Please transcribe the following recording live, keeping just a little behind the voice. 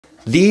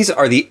These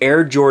are the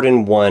Air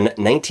Jordan 1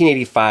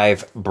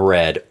 1985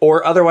 Bred,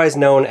 or otherwise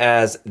known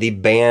as the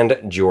Band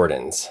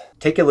Jordans.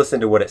 Take a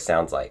listen to what it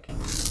sounds like.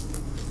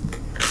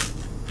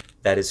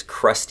 That is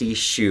crusty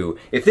shoe.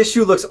 If this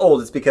shoe looks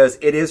old, it's because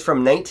it is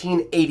from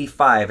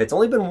 1985. It's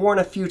only been worn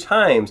a few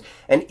times,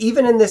 and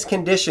even in this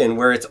condition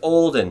where it's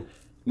old and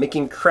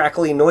making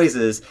crackly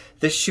noises,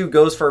 this shoe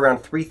goes for around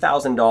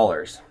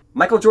 $3,000.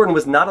 Michael Jordan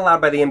was not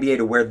allowed by the NBA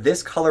to wear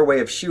this colorway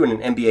of shoe in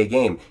an NBA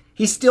game.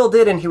 He still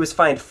did, and he was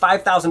fined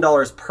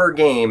 $5,000 per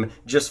game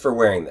just for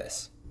wearing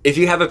this. If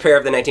you have a pair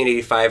of the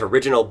 1985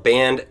 original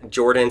Band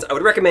Jordans, I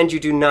would recommend you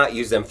do not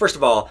use them. First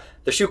of all,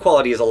 the shoe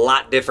quality is a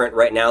lot different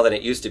right now than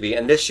it used to be,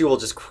 and this shoe will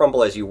just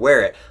crumble as you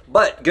wear it.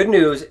 But good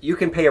news, you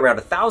can pay around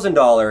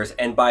 $1,000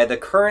 and buy the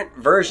current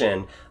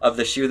version of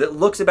the shoe that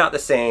looks about the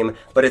same,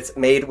 but it's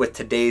made with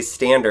today's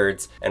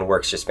standards and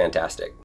works just fantastic.